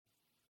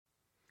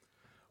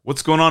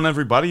What's going on,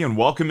 everybody, and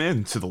welcome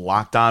in to the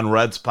Locked On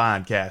Reds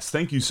podcast.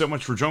 Thank you so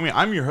much for joining me.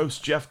 I'm your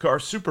host, Jeff Carr,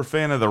 super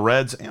fan of the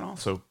Reds and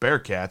also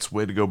Bearcats.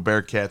 Way to go,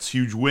 Bearcats.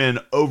 Huge win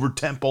over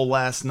Temple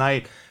last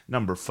night.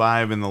 Number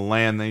 5 in the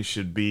land. They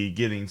should be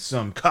getting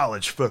some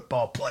college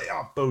football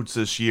playoff votes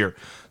this year.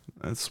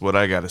 That's what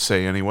I got to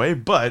say anyway.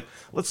 But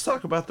let's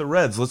talk about the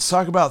Reds. Let's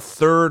talk about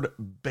third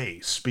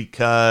base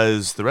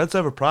because the Reds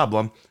have a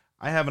problem.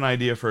 I have an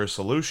idea for a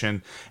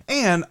solution,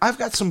 and I've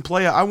got some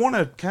I want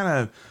to kind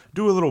of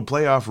do a little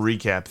playoff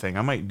recap thing.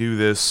 I might do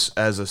this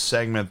as a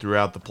segment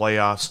throughout the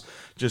playoffs,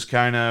 just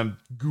kind of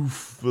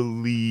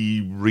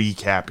goofily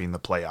recapping the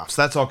playoffs.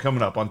 That's all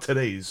coming up on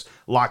today's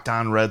Locked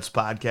On Reds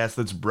podcast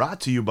that's brought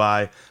to you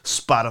by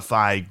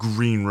Spotify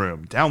Green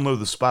Room. Download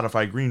the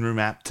Spotify Green Room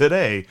app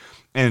today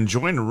and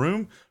join the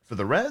room for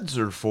the Reds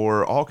or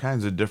for all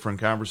kinds of different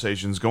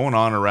conversations going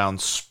on around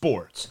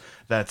sports.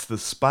 That's the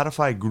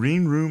Spotify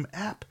Green Room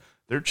app.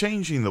 They're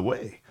changing the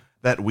way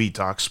that we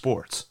talk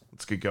sports.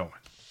 Let's get going.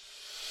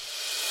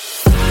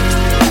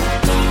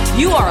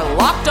 You are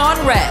Locked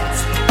On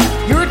Reds,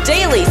 your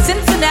daily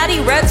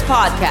Cincinnati Reds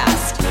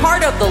podcast,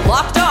 part of the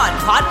Locked On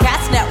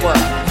Podcast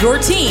Network, your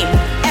team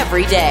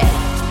every day.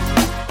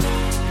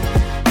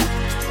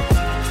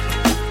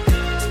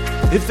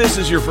 If this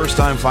is your first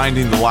time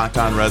finding the Locked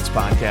On Reds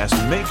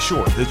podcast, make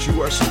sure that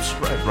you are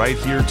subscribed right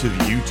here to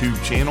the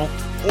YouTube channel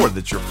or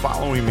that you're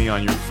following me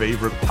on your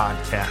favorite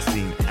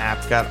podcasting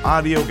app. Got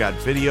audio, got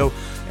video,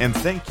 and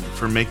thank you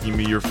for making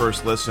me your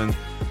first listen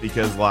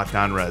because Locked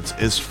On Reds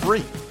is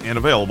free and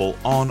available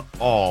on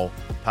all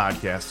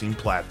podcasting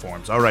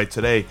platforms. All right,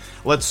 today,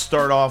 let's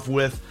start off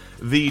with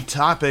the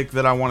topic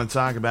that I want to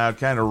talk about,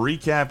 kind of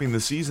recapping the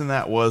season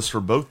that was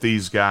for both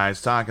these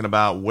guys, talking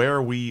about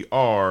where we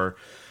are.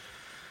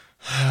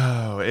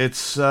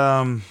 It's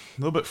a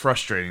little bit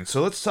frustrating.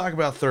 So let's talk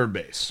about third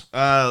base.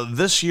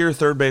 This year,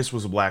 third base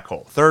was a black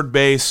hole. Third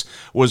base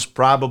was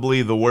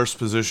probably the worst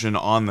position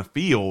on the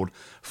field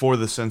for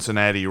the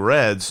Cincinnati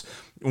Reds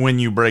when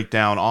you break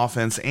down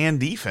offense and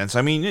defense.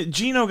 I mean,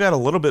 Gino got a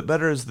little bit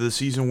better as the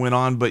season went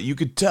on, but you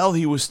could tell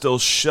he was still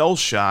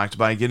shell-shocked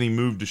by getting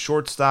moved to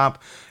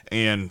shortstop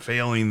and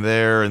failing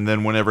there. And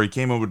then whenever he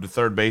came over to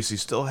third base, he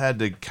still had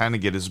to kind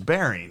of get his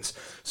bearings.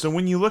 So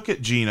when you look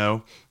at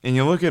Gino and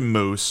you look at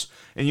Moose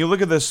and you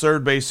look at this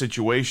third base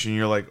situation,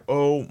 you're like,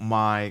 oh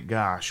my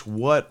gosh,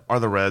 what are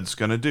the Reds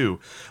going to do?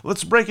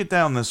 Let's break it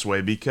down this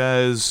way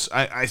because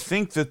I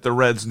think that the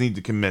Reds need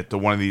to commit to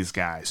one of these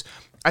guys.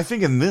 I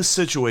think in this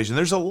situation,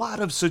 there's a lot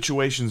of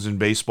situations in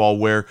baseball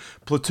where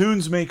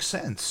platoons make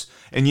sense.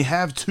 And you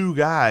have two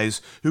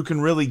guys who can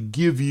really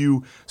give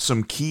you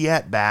some key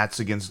at-bats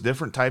against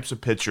different types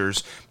of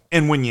pitchers.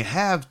 And when you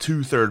have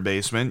two third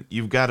basemen,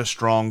 you've got a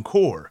strong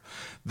core.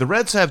 The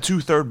Reds have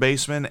two third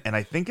basemen, and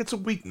I think it's a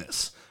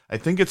weakness. I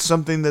think it's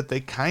something that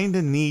they kind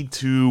of need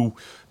to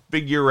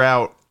figure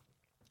out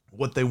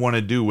what they want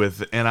to do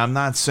with. And I'm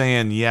not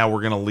saying, yeah,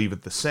 we're going to leave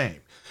it the same.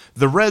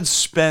 The Reds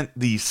spent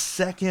the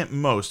second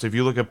most, if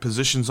you look at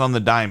positions on the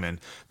diamond,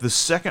 the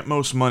second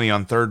most money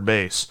on third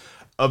base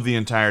of the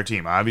entire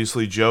team.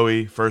 Obviously,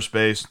 Joey, first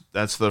base,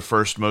 that's the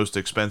first most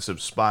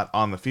expensive spot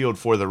on the field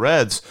for the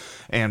Reds.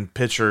 And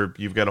pitcher,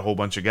 you've got a whole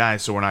bunch of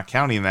guys, so we're not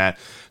counting that.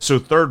 So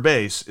third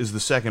base is the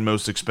second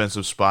most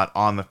expensive spot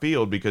on the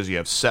field because you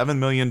have $7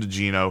 million to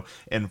Gino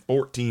and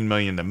 $14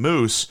 million to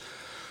Moose.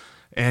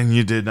 And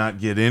you did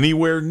not get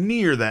anywhere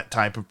near that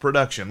type of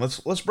production.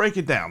 Let's break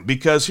it down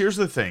because here's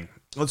the thing.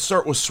 Let's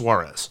start with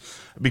Suarez,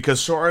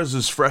 because Suarez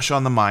is fresh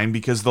on the mind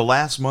because the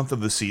last month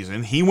of the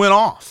season, he went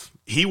off.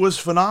 He was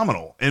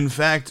phenomenal. In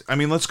fact, I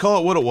mean, let's call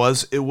it what it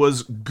was. It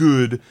was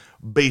good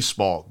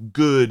baseball,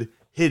 good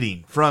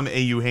hitting from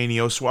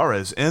Eugenio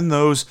Suarez in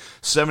those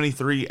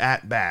 73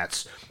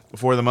 at-bats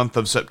for the month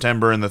of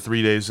September and the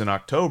 3 days in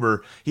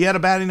October. He had a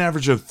batting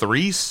average of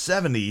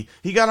 .370.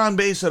 He got on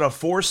base at a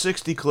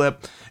 .460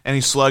 clip, and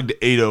he slugged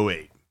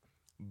 .808.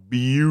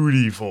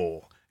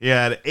 Beautiful. He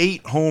had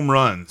 8 home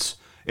runs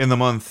in the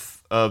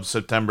month of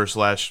September /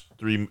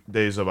 3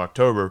 days of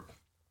October.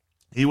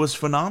 He was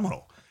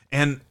phenomenal.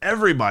 And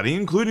everybody,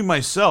 including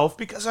myself,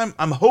 because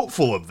I'm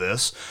hopeful of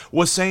this,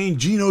 was saying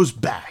Gino's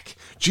back.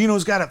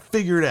 Gino's got it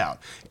figured out.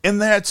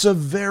 And that's a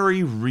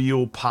very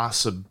real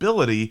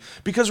possibility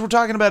because we're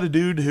talking about a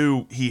dude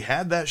who he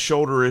had that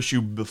shoulder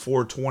issue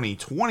before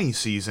 2020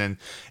 season.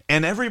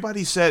 And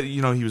everybody said,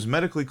 he was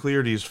medically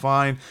cleared. He's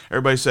fine.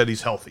 Everybody said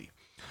he's healthy.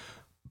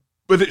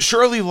 But it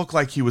surely looked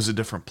like he was a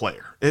different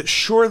player. It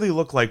surely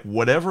looked like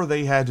whatever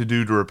they had to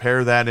do to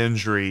repair that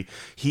injury,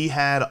 he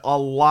had a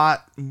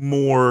lot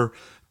more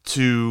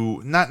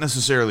to not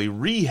necessarily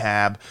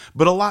rehab,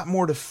 but a lot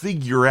more to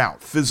figure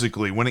out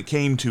physically when it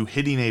came to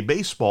hitting a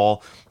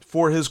baseball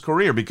for his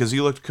career because he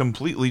looked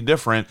completely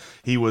different.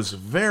 He was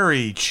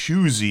very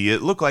choosy.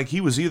 It looked like he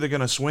was either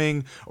going to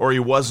swing or he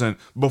wasn't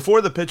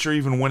before the pitcher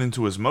even went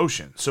into his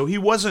motion. So he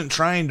wasn't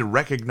trying to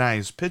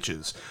recognize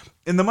pitches.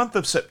 In the month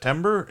of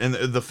September, in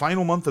the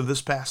final month of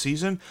this past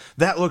season,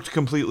 that looked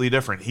completely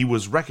different. He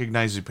was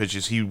recognizing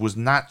pitches. He was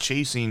not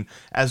chasing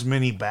as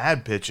many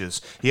bad pitches.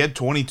 He had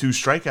 22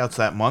 strikeouts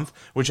that month,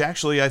 which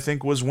actually I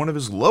think was one of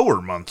his lower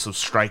months of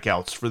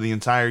strikeouts for the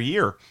entire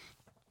year,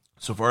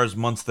 so far as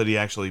months that he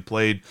actually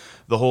played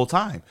the whole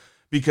time.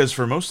 Because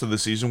for most of the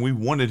season, we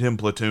wanted him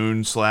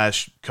platoon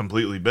 /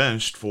 completely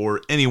benched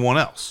for anyone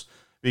else.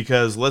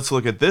 Because let's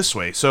look at it this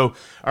way. So,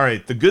 all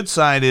right, the good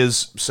side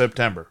is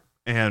September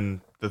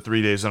and the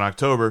 3 days in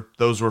October.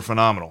 Those were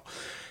phenomenal.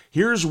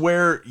 Here's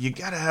where you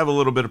got to have a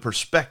little bit of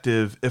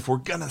perspective if we're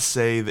going to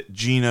say that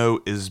Geno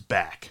is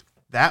back.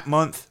 That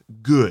month,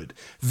 good.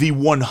 The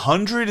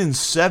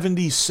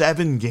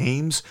 177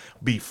 games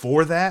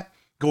before that,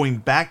 going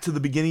back to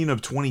the beginning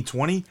of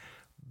 2020,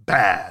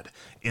 bad.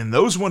 In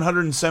those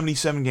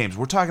 177 games,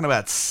 we're talking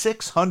about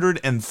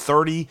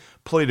 630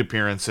 plate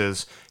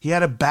appearances. He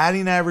had a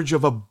batting average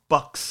of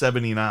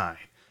 $179.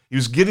 He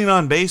was getting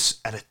on base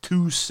at a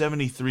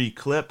 273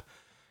 clip,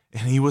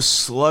 and he was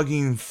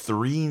slugging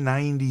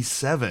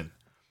 397.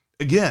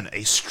 Again,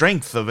 a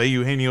strength of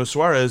Eugenio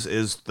Suarez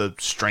is the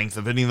strength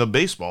of hitting the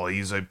baseball.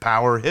 He's a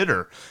power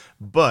hitter,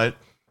 but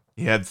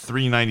he had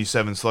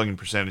 397 slugging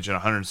percentage in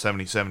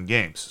 177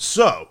 games.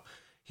 So,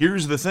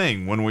 here's the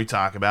thing when we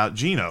talk about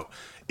Geno.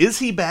 Is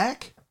he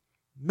back?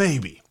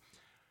 Maybe.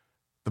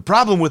 The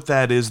problem with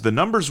that is the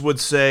numbers would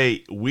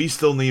say we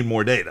still need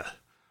more data.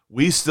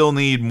 We still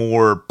need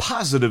more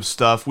positive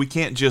stuff. We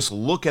can't just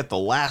look at the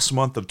last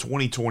month of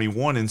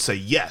 2021 and say,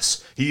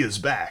 yes, he is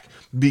back.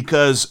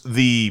 Because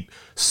the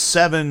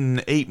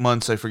 7-8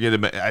 months, I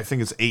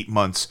think it's 8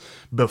 months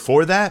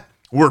before that,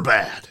 were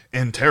bad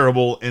and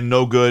terrible and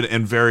no good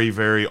and very,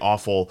 very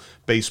awful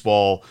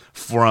baseball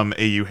from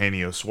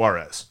Eugenio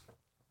Suarez.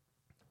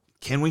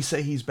 Can we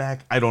say he's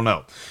back? I don't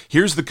know.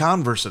 Here's the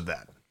converse of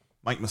that.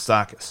 Mike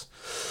Moustakas.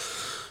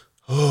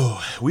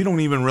 Oh, we don't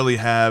even really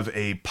have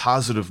a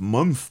positive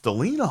month to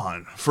lean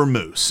on for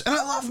Moose. And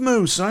I love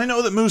Moose. And I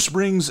know that Moose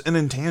brings an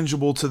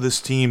intangible to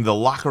this team, the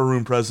locker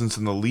room presence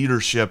and the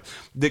leadership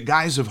that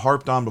guys have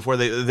harped on before.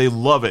 They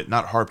love it,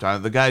 not harped on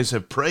it. The guys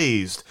have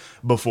praised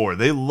before.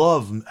 They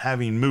love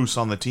having Moose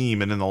on the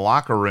team and in the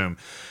locker room.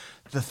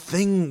 The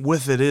thing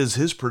with it is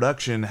his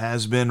production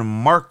has been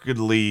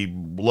markedly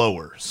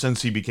lower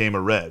since he became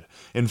a Red.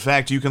 In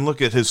fact, you can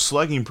look at his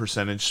slugging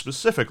percentage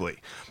specifically.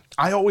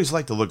 I always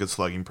like to look at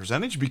slugging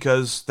percentage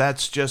because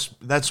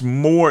that's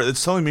more,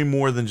 it's telling me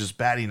more than just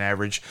batting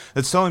average.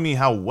 It's telling me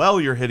how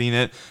well you're hitting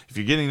it, if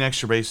you're getting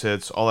extra base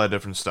hits, all that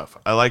different stuff.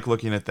 I like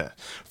looking at that.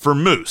 For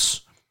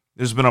Moose,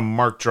 there's been a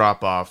marked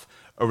drop-off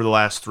over the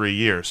last 3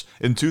 years.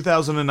 In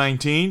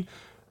 2019,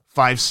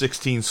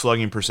 .516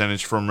 slugging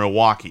percentage for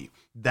Milwaukee.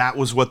 That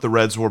was what the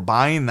Reds were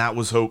buying. That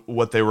was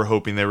what they were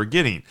hoping they were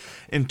getting.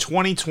 In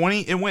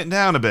 2020, it went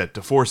down a bit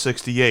to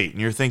 .468. And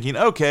you're thinking,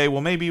 okay,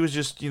 well, maybe it was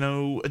just,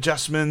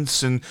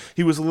 adjustments, and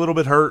he was a little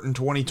bit hurt in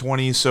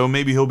 2020, so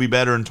maybe he'll be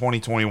better in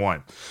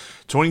 2021.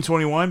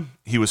 2021,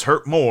 he was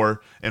hurt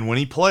more, and when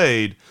he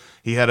played,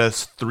 he had a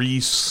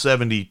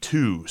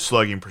 .372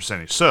 slugging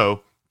percentage.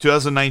 So,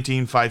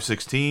 2019,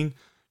 .516,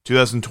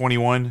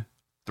 2021,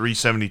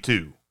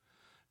 .372.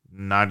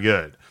 Not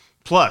good.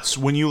 Plus,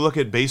 when you look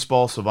at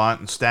Baseball Savant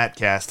and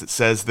StatCast, it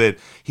says that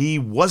he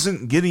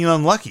wasn't getting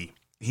unlucky.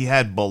 He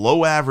had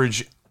below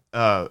average,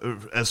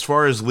 as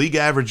far as league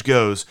average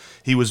goes,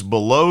 he was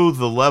below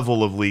the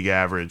level of league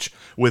average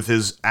with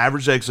his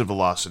average exit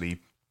velocity,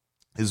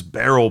 his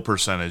barrel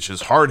percentage,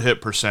 his hard hit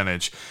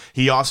percentage.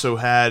 He also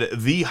had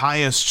the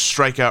highest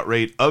strikeout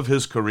rate of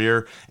his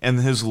career and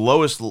his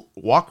lowest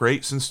walk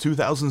rate since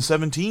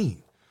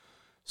 2017.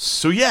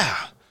 So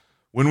yeah,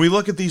 when we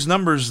look at these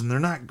numbers and they're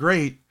not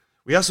great,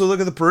 we also look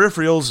at the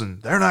peripherals,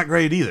 and they're not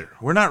great either.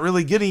 We're not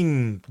really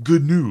getting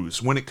good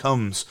news when it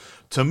comes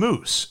to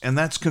Moose, and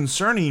that's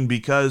concerning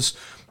because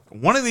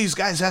one of these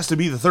guys has to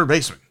be the third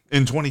baseman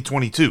in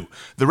 2022.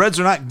 The Reds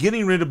are not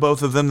getting rid of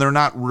both of them. They're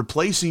not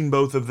replacing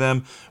both of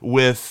them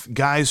with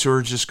guys who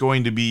are just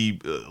going to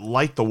be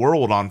light the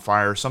world on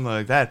fire or something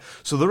like that.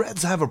 So the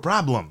Reds have a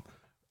problem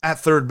at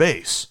third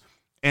base,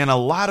 and a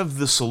lot of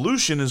the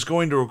solution is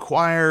going to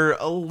require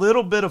a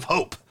little bit of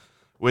hope,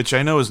 which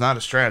I know is not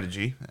a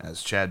strategy,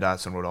 as Chad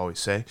Dotson would always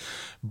say,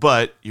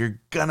 but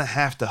you're going to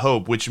have to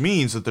hope, which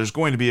means that there's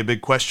going to be a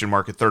big question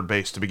mark at third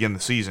base to begin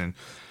the season.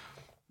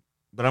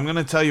 But I'm going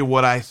to tell you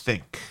what I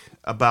think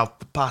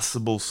about the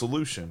possible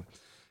solution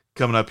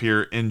coming up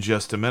here in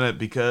just a minute,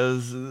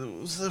 because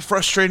it was a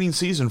frustrating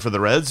season for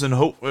the Reds and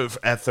hope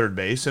at third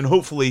base, and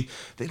hopefully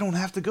they don't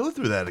have to go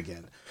through that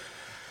again.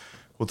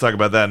 We'll talk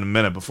about that in a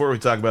minute. Before we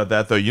talk about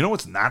that, though, you know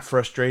what's not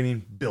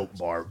frustrating? Built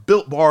Bar.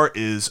 Built Bar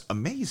is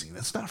amazing.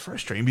 It's not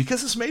frustrating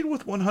because it's made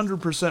with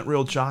 100%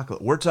 real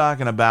chocolate. We're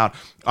talking about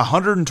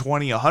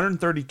 120,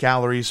 130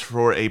 calories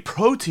for a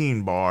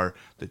protein bar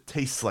that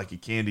tastes like a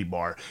candy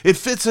bar. It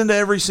fits into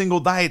every single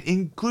diet,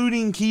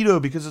 including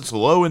keto, because it's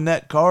low in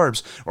net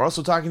carbs. We're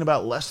also talking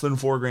about less than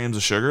 4 grams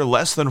of sugar,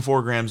 less than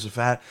 4 grams of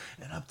fat,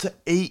 and up to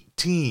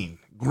 18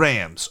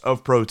 grams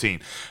of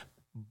protein.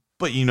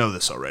 But you know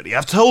this already.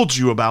 I've told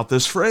you about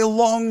this for a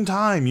long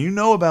time. You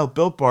know about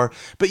Built Bar,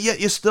 but yet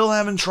you still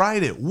haven't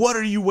tried it. What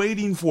are you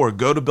waiting for?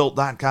 Go to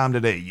Built.com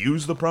today.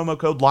 Use the promo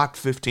code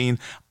LOCKED15.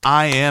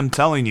 I am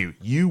telling you,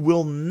 you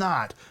will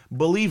not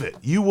believe it.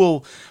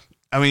 You'll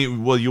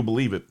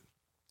believe it.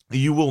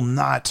 You will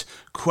not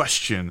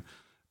question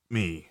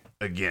me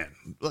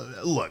again.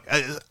 Look,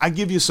 I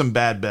give you some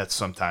bad bets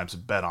sometimes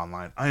at Bet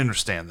Online. I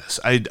understand this.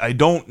 I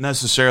don't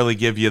necessarily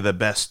give you the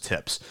best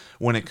tips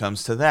when it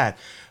comes to that.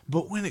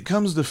 But when it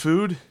comes to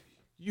food,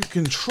 you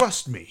can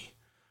trust me.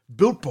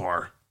 Built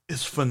Bar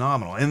is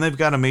phenomenal. And they've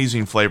got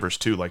amazing flavors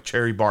too, like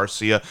Cherry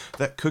Barcia.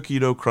 That cookie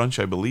dough crunch,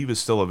 I believe, is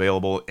still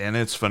available, and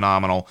it's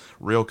phenomenal.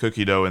 Real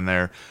cookie dough in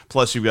there.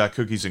 Plus, you've got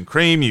cookies and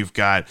cream. You've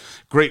got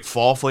great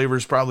fall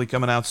flavors probably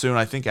coming out soon.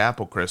 I think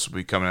Apple Crisp will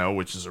be coming out,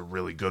 which is a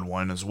really good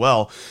one as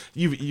well.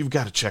 You've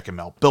got to check them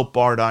out.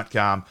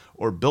 BuiltBar.com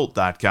or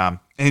Built.com.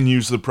 And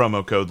use the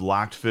promo code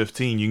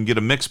LOCKED15. You can get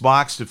a mix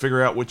box to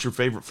figure out what your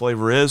favorite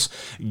flavor is.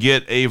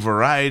 Get a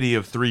variety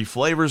of 3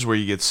 flavors where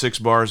you get 6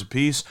 bars a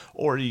piece,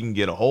 or you can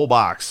get a whole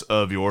box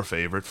of your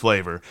favorite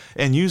flavor.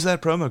 And use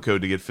that promo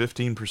code to get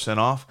 15%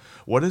 off.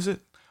 What is it?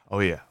 Oh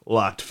yeah,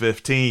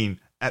 LOCKED15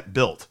 at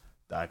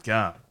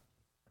Built.com.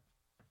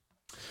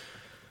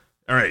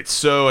 All right,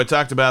 so I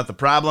talked about the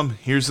problem.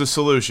 Here's the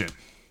solution.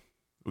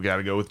 We got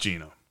to go with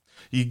Geno.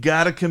 You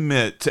got to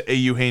commit to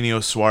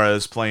Eugenio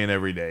Suarez playing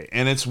every day.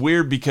 And it's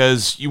weird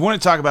because you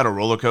want to talk about a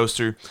roller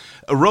coaster.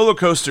 A roller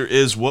coaster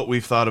is what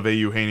we've thought of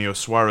Eugenio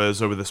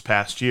Suarez over this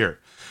past year.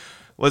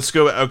 Let's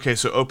go. Okay,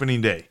 so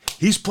opening day.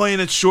 He's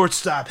playing at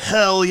shortstop.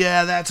 Hell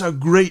yeah, that's a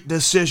great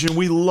decision.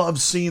 We love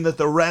seeing that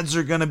the Reds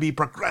are going to be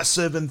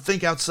progressive and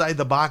think outside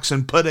the box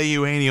and put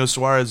Eugenio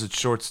Suarez at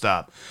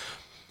shortstop.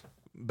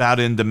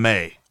 About into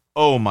May.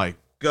 Oh my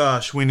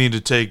gosh, we need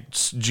to take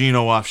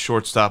Geno off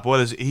shortstop. What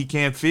is it? He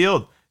can't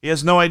field. He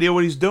has no idea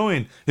what he's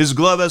doing. His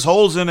glove has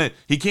holes in it.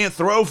 He can't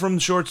throw from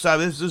shortstop.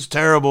 This is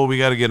terrible. We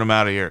got to get him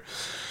out of here.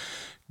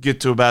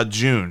 Get to about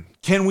June.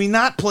 Can we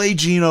not play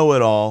Geno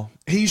at all?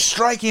 He's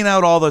striking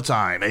out all the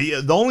time.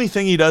 The only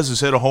thing he does is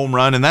hit a home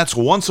run, and that's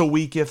once a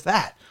week, if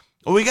that.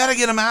 Well, we got to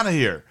get him out of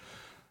here.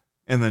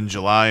 And then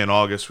July and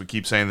August, we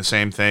keep saying the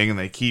same thing, and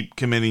they keep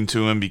committing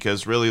to him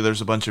because really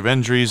there's a bunch of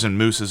injuries, and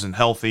Moose isn't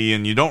healthy,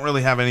 and you don't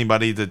really have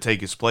anybody to take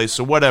his place.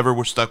 So whatever,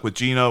 we're stuck with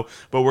Geno,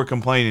 but we're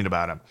complaining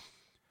about him.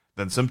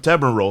 Then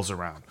September rolls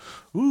around.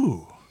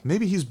 Ooh,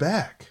 maybe he's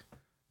back.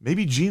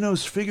 Maybe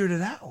Geno's figured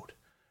it out.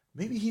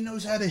 Maybe he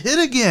knows how to hit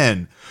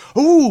again.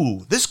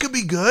 Ooh, this could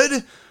be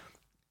good.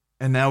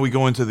 And now we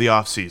go into the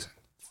offseason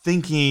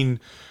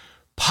thinking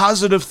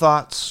positive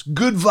thoughts,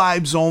 good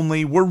vibes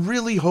only. We're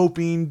really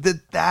hoping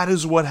that that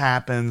is what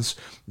happens.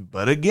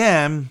 But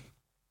again,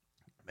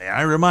 may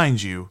I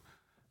remind you,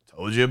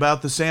 told you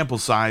about the sample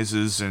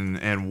sizes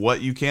and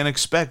what you can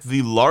expect.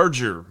 The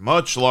larger,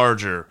 much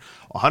larger,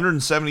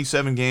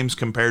 177 games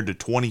compared to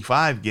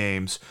 25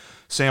 games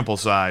sample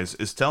size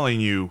is telling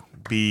you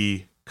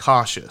be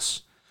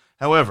cautious.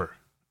 However,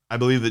 I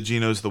believe that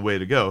Geno's the way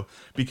to go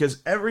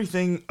because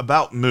everything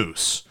about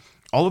Moose,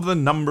 all of the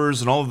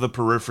numbers and all of the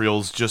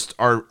peripherals just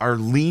are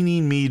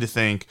leaning me to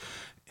think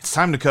it's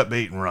time to cut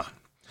bait and run.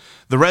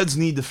 The Reds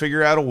need to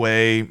figure out a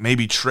way,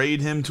 maybe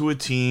trade him to a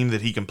team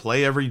that he can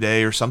play every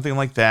day or something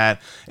like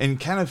that and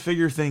kind of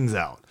figure things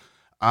out.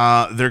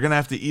 They're going to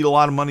have to eat a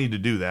lot of money to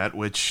do that,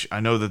 which I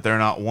know that they're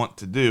not want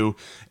to do.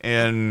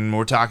 And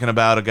we're talking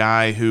about a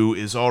guy who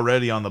is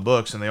already on the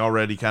books and they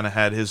already kind of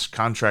had his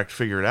contract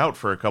figured out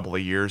for a couple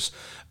of years.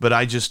 But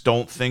I just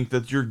don't think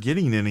that you're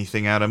getting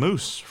anything out of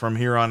Moose from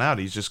here on out.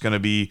 He's just going to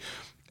be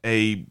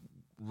a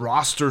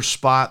roster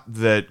spot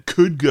that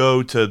could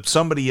go to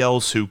somebody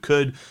else who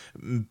could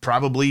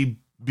probably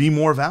be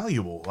more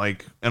valuable,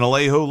 like an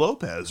Alejo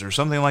Lopez or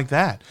something like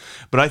that.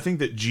 But I think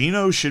that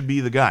Geno should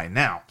be the guy.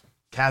 Now,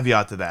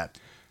 caveat to that,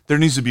 there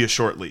needs to be a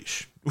short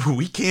leash.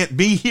 We can't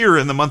be here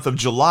in the month of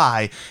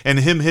July and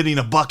him hitting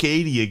a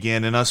 $180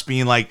 again and us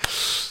being like,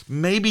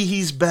 maybe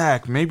he's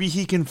back. Maybe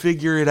he can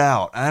figure it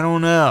out. I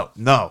don't know.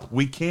 No,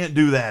 we can't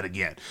do that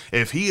again.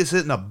 If he is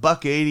hitting a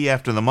 $180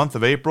 after the month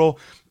of April,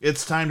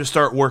 it's time to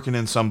start working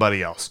in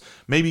somebody else.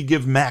 Maybe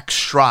give Max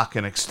Schrock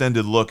an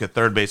extended look at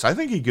third base. I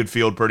think he could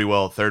field pretty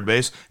well at third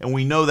base, and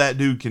we know that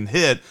dude can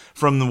hit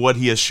from what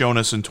he has shown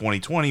us in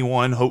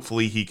 2021.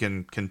 Hopefully he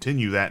can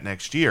continue that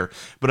next year.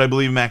 But I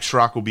believe Max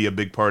Schrock will be a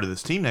big part of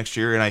this team next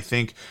year, and I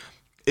think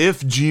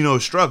if Geno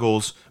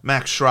struggles,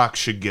 Max Schrock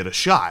should get a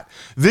shot.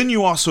 Then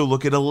you also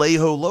look at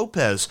Alejo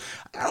Lopez.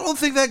 I don't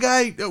think that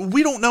guy,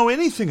 we don't know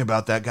anything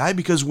about that guy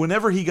because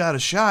whenever he got a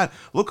shot,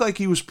 looked like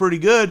he was pretty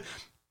good,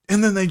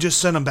 and then they just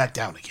sent him back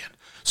down again.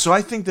 So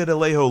I think that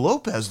Alejo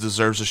Lopez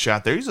deserves a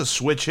shot there. He's a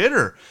switch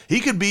hitter. He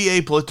could be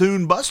a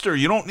platoon buster.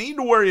 You don't need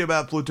to worry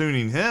about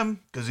platooning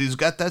him because he's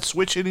got that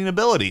switch hitting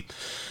ability.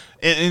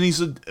 And he's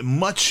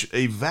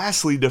a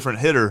vastly different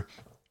hitter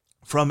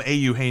from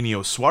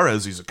Eugenio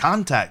Suarez. He's a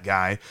contact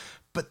guy,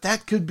 but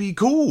that could be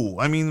cool.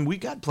 I mean, we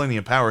got plenty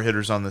of power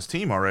hitters on this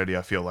team already,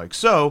 I feel like.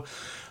 So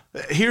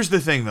here's the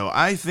thing, though.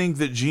 I think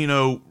that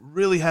Geno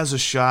really has a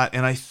shot,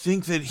 and I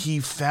think that he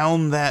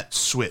found that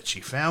switch.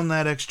 He found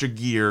that extra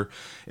gear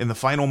in the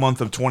final month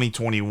of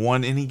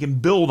 2021, and he can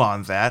build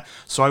on that.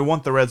 So I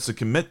want the Reds to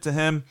commit to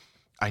him.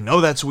 I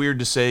know that's weird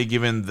to say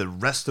given the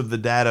rest of the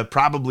data,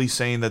 probably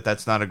saying that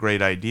that's not a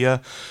great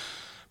idea.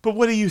 But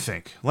what do you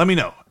think? Let me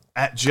know.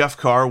 At Jeff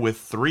Carr with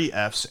 3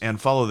 Fs, and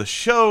follow the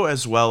show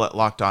as well at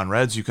Locked On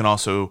Reds. You can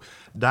also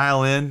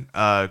dial in,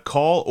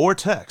 call, or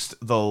text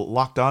the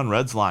Locked On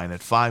Reds line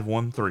at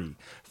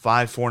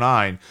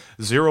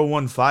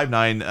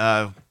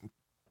 513-549-0159.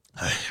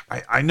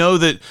 I know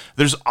that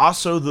there's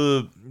also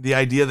the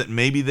idea that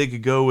maybe they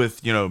could go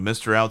with,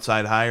 Mr.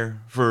 Outside Hire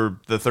for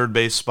the third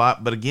base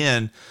spot. But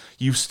again,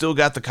 you've still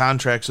got the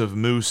contracts of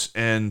Moose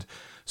and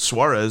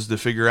Suarez to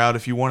figure out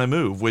if you want to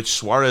move, which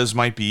Suarez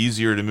might be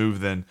easier to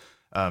move than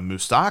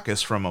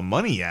Moustakas from a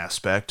money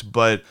aspect,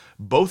 but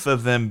both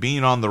of them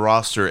being on the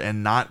roster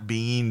and not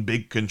being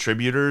big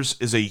contributors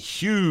is a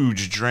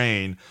huge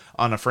drain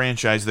on a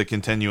franchise that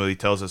continually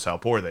tells us how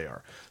poor they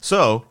are.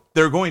 So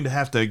they're going to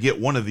have to get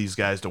one of these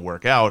guys to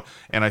work out,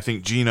 and I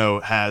think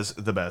Gino has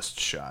the best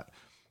shot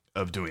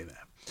of doing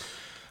that.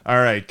 All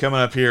right,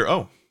 coming up here.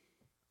 Oh,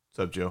 what's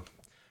up, Joe?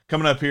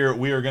 Coming up here,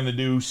 we are going to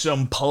do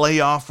some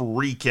playoff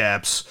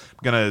recaps. I'm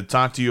going to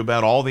talk to you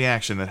about all the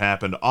action that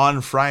happened on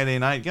Friday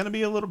night. Going to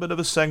be a little bit of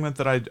a segment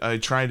that I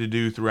try to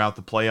do throughout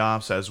the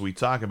playoffs as we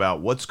talk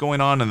about what's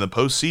going on in the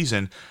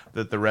postseason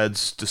that the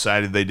Reds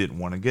decided they didn't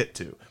want to get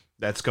to.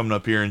 That's coming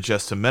up here in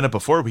just a minute.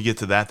 Before we get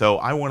to that, though,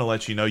 I want to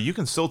let you know you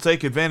can still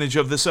take advantage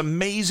of this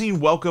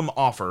amazing welcome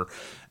offer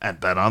at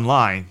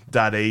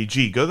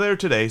betonline.ag. Go there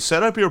today,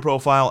 set up your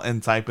profile,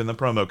 and type in the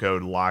promo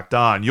code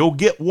LOCKEDON. You'll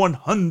get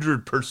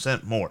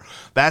 100% more.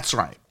 That's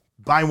right.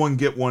 Buy one,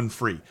 get one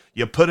free.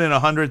 You put in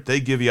 100, they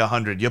give you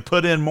 100. You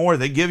put in more,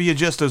 they give you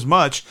just as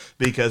much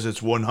because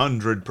it's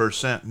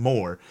 100%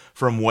 more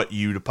from what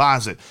you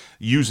deposit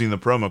using the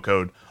promo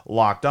code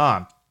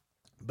LOCKEDON.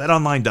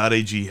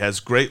 BetOnline.ag has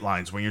great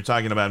lines when you're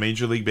talking about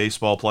Major League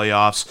Baseball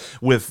playoffs.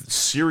 With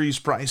series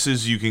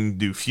prices, you can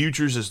do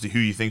futures as to who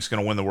you think is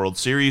going to win the World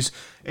Series,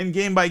 and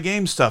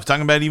game-by-game stuff,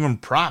 talking about even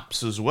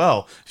props as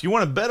well. If you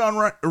want to bet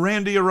on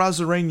Randy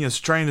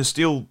Arozarena trying to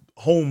steal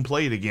home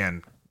plate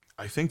again,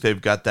 I think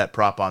they've got that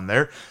prop on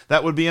there.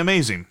 That would be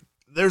amazing.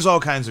 There's all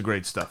kinds of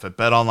great stuff at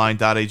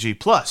betonline.ag.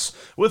 Plus,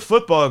 with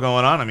football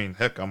going on,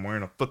 heck, I'm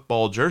wearing a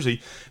football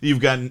jersey. You've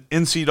got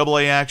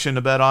NCAA action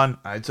to bet on.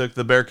 I took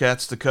the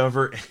Bearcats to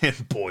cover,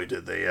 and boy,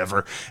 did they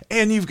ever.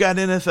 And you've got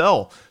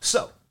NFL.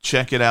 So,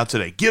 check it out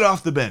today. Get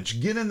off the bench,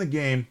 get in the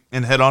game,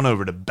 and head on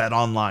over to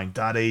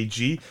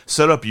betonline.ag.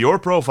 Set up your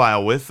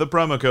profile with the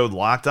promo code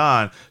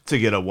LOCKEDON to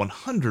get a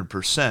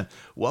 100%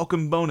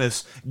 welcome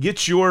bonus.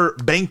 Get your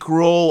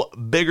bankroll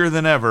bigger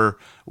than ever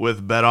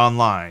with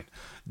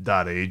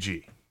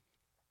BetOnline.ag.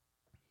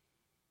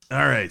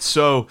 All right,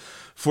 so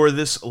for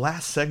this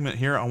last segment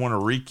here, I want to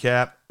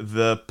recap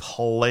the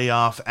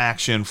playoff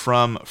action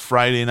from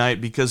Friday night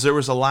because there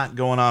was a lot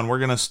going on. We're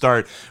going to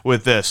start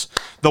with this.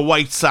 The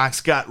White Sox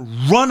got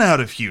run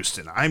out of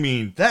Houston.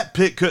 That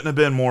pick couldn't have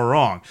been more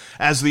wrong,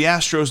 as the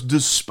Astros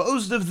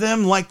disposed of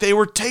them like they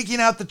were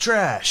taking out the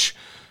trash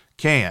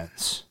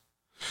cans.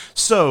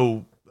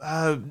 So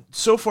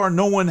far,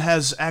 no one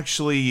has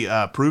actually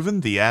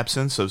proven the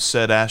absence of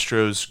said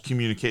Astros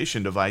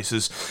communication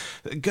devices.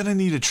 Gonna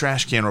need a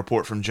trash can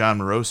report from John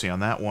Morosi on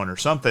that one or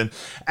something,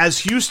 as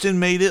Houston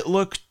made it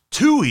look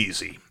too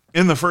easy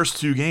in the first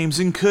 2 games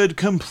and could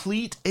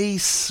complete a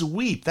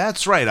sweep.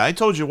 That's right, I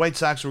told you White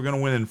Sox were going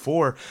to win in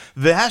 4.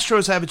 The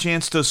Astros have a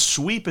chance to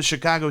sweep a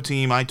Chicago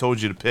team I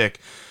told you to pick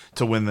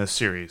to win this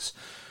series.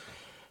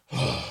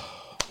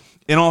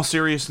 In all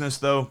seriousness,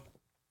 though,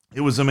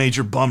 it was a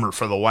major bummer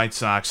for the White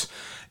Sox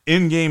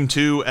in Game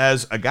 2,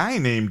 as a guy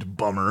named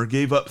Bummer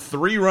gave up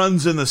 3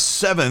 runs in the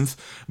 7th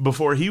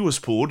before he was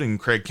pulled, and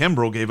Craig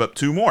Kimbrell gave up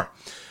 2 more.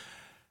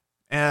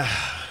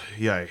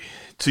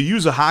 To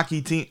use a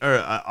hockey team or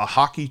a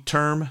hockey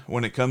term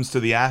when it comes to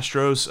the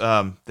Astros,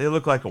 they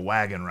look like a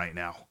wagon right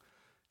now.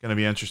 Going to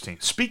be interesting.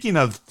 Speaking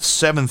of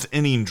 7th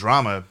inning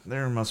drama,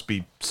 there must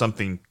be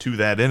something to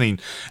that inning,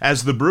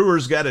 as the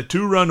Brewers got a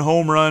 2-run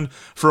home run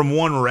from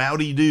one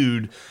rowdy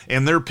dude,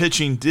 and their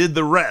pitching did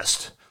the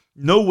rest.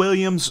 No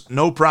Williams,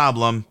 no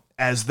problem,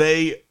 as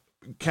they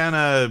kind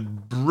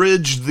of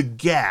bridged the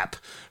gap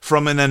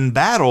from an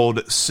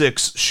embattled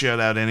 6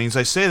 shutout innings.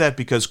 I say that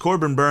because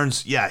Corbin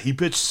Burns, he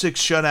pitched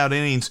 6 shutout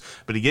innings,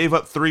 but he gave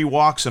up 3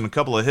 walks and a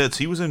couple of hits.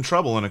 He was in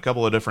trouble in a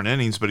couple of different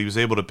innings, but he was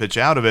able to pitch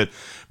out of it.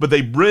 But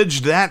they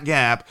bridged that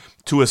gap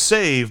to a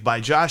save by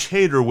Josh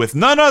Hader with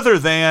none other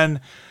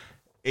than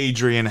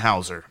Adrian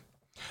Hauser.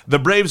 The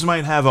Braves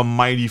might have a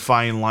mighty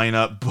fine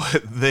lineup,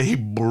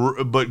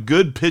 but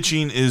good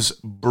pitching is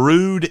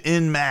brewed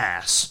in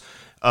mass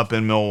up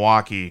in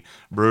Milwaukee.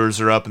 Brewers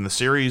are up in the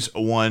series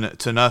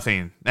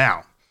 1-0.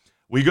 Now,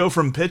 we go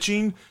from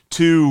pitching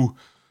to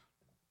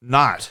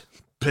not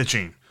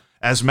pitching,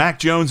 as Mac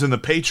Jones and the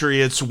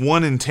Patriots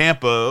won in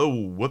Tampa.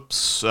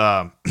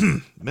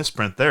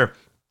 Misprint there.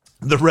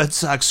 the Red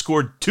Sox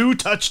scored 2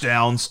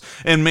 touchdowns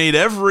and made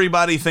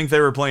everybody think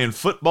they were playing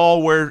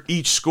football where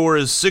each score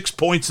is 6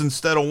 points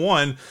instead of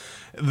 1.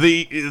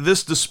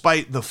 This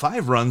despite the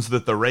 5 runs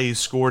that the Rays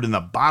scored in the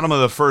bottom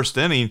of the first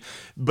inning.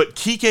 But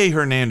Kike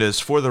Hernandez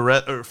for the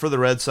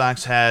Red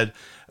Sox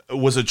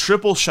was a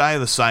triple shy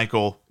of the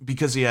cycle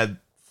because he had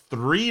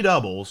 3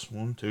 doubles.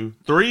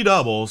 3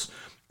 doubles.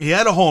 He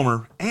had a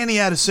homer and he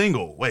had a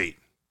single. Wait,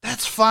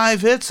 that's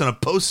 5 hits in a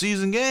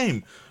postseason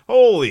game.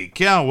 Holy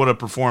cow, what a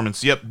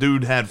performance. Yep,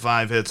 dude had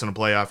 5 hits in a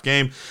playoff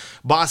game.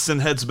 Boston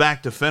heads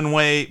back to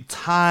Fenway,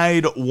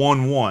 tied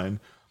 1-1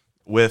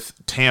 with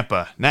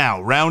Tampa.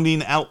 Now,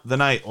 rounding out the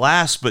night,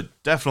 last but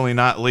definitely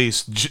not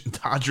least,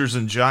 Dodgers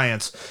and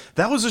Giants.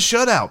 That was a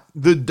shutout.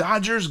 The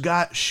Dodgers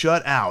got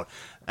shut out.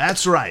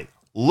 That's right,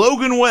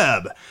 Logan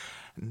Webb.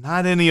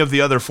 Not any of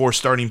the other 4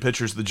 starting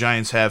pitchers the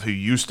Giants have who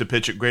used to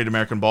pitch at Great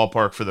American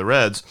Ballpark for the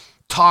Reds.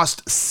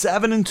 Tossed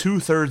 7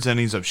 2/3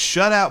 innings of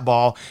shutout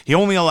ball. He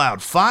only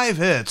allowed 5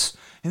 hits,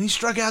 and he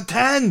struck out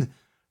 10.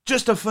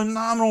 Just a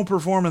phenomenal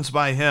performance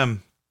by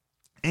him.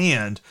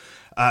 And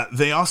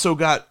they also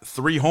got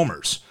 3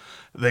 homers.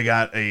 They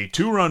got a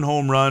 2-run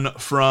home run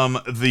from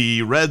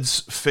the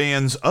Reds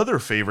fans' other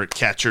favorite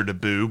catcher to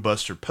boo,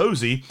 Buster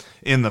Posey,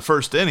 in the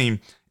first inning.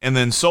 And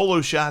then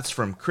solo shots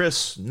from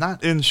Chris,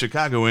 not in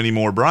Chicago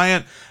anymore,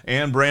 Bryant,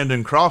 and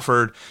Brandon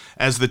Crawford,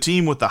 as the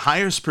team with the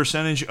highest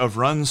percentage of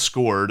runs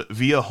scored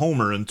via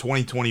homer in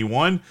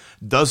 2021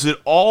 does it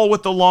all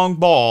with the long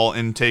ball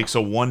and takes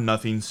a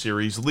 1-0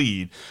 series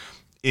lead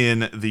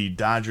in the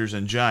Dodgers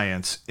and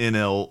Giants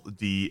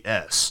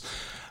NLDS.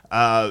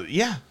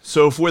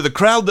 So for the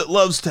crowd that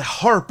loves to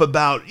harp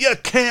about, you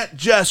can't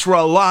just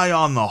rely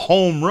on the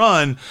home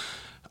run,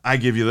 I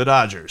give you the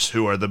Dodgers,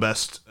 who are the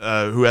best,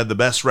 who had the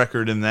best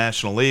record in the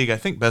National League. I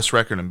think best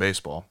record in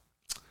baseball.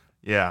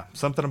 Yeah,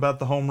 something about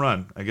the home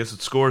run. I guess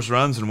it scores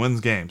runs and wins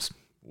games.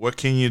 What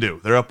can you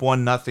do? They're up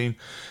 1-0.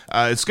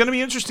 It's going to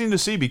be interesting to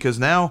see because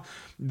now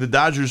the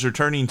Dodgers are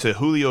turning to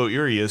Julio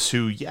Urias,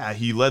 who,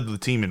 he led the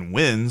team in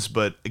wins.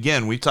 But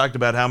again, we talked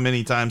about how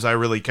many times I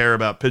really care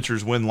about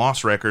pitchers'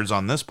 win-loss records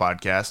on this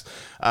podcast.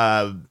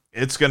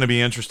 It's going to be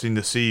interesting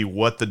to see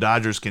what the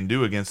Dodgers can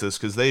do against this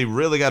because they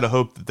really got to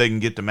hope that they can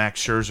get to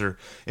Max Scherzer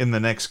in the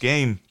next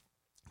game.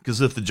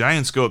 Because if the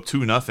Giants go up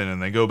 2-0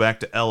 and they go back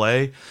to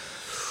L.A.,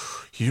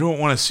 you don't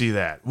want to see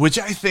that. Which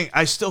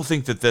I still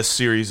think that this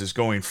series is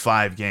going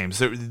 5 games.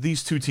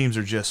 These 2 teams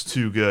are just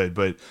too good.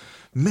 But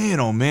man,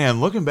 oh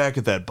man, looking back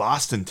at that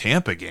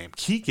Boston-Tampa game,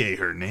 Kike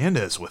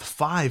Hernandez with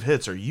 5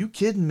 hits. Are you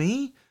kidding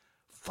me?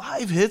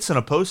 5 hits in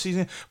a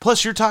postseason.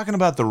 Plus, you're talking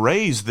about the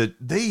Rays that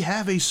they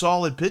have a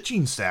solid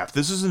pitching staff.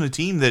 This isn't a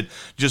team that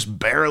just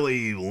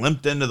barely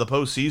limped into the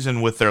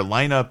postseason with their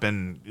lineup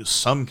and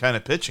some kind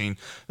of pitching.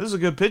 This is a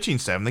good pitching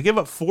staff. And they gave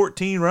up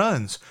 14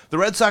 runs. The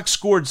Red Sox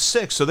scored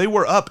 6, so they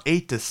were up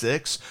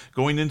 8-6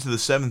 going into the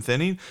 7th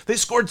inning. They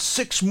scored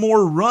 6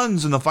 more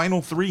runs in the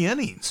final 3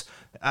 innings.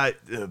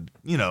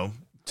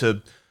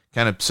 To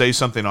kind of say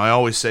something I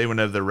always say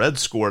whenever the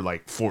Reds score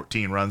like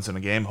 14 runs in a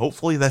game.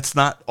 Hopefully that's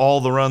not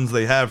all the runs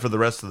they have for the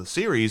rest of the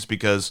series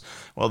because,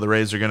 well, the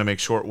Rays are going to make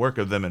short work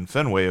of them in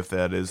Fenway if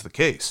that is the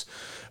case.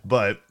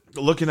 But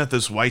looking at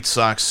this White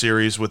Sox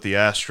series with the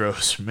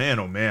Astros, man,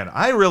 oh man,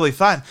 I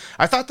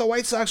thought the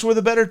White Sox were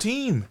the better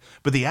team,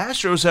 but the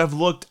Astros have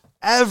looked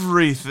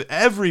every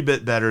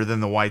bit better than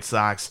the White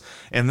Sox,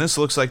 and this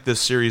looks like this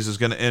series is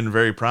going to end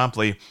very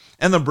promptly.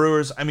 And the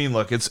Brewers, I mean,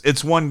 look,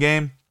 it's one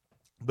game.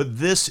 But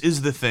this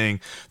is the thing.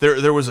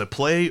 There was a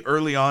play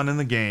early on in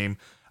the game,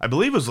 I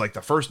believe it was like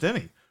the first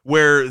inning,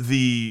 where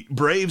the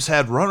Braves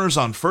had runners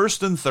on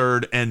first and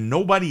third and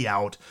nobody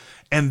out.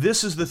 And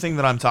this is the thing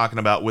that I'm talking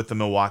about with the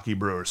Milwaukee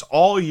Brewers.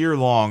 All year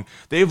long,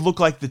 they've looked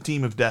like the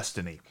team of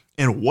destiny.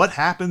 And what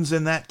happens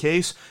in that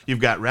case? You've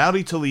got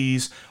Rowdy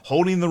Tellez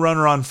holding the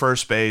runner on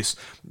first base.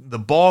 The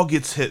ball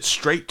gets hit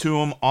straight to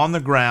him on the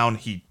ground.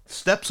 He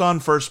steps on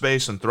first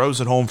base and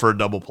throws it home for a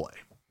double play.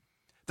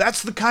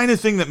 That's the kind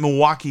of thing that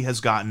Milwaukee has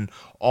gotten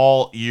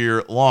all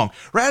year long.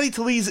 Rowdy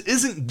Tellez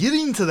isn't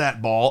getting to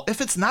that ball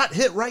if it's not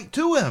hit right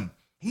to him.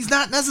 He's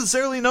not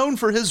necessarily known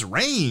for his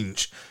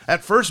range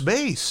at first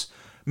base.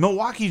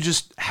 Milwaukee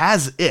just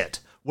has it.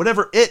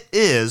 Whatever it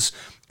is,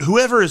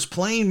 whoever is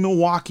playing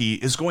Milwaukee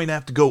is going to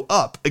have to go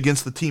up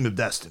against the team of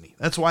destiny.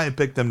 That's why I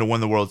picked them to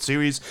win the World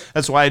Series.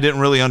 That's why I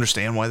didn't really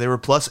understand why they were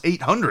plus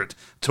 800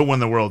 to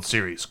win the World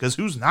Series. Because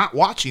who's not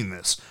watching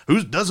this?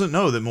 Who doesn't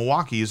know that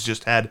Milwaukee has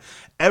just had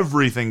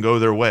everything go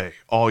their way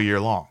all year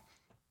long?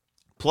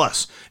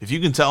 Plus, if you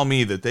can tell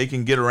me that they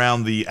can get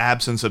around the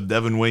absence of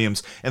Devin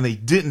Williams and they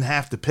didn't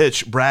have to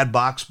pitch Brad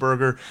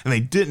Boxberger and they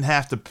didn't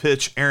have to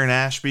pitch Aaron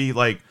Ashby,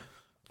 like,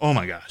 oh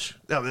my gosh.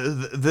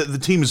 The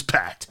team is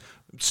packed,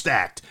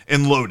 stacked,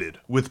 and loaded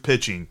with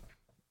pitching.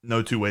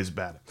 No two ways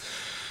about it.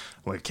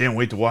 Well, I can't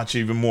wait to watch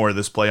even more of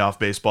this playoff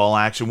baseball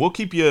action. We'll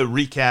keep you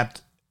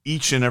recapped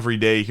each and every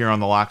day here on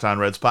the Locked On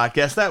Reds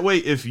podcast. That way,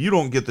 if you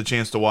don't get the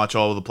chance to watch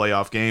all of the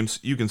playoff games,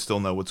 you can still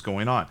know what's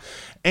going on.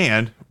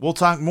 And we'll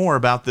talk more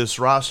about this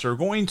roster.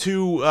 Going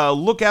to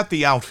look at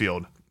the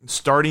outfield.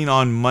 starting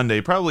on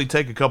Monday. Probably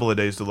take a couple of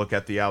days to look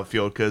at the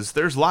outfield because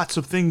there's lots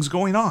of things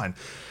going on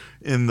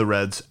in the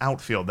Reds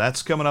outfield.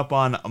 That's coming up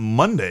on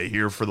Monday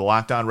here for the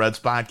Locked On Reds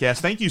podcast.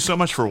 Thank you so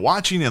much for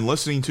watching and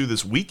listening to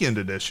this weekend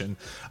edition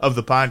of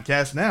the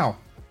podcast. Now,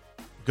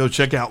 go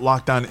check out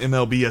Locked On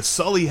MLB as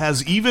Sully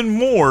has even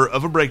more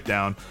of a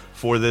breakdown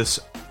for this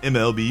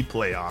MLB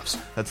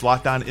playoffs. That's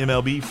Locked On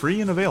MLB,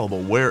 free and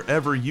available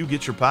wherever you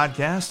get your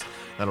podcast.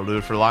 That'll do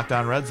it for Locked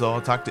On Reds.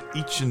 I'll talk to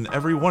each and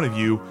every one of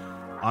you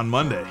on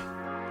Monday.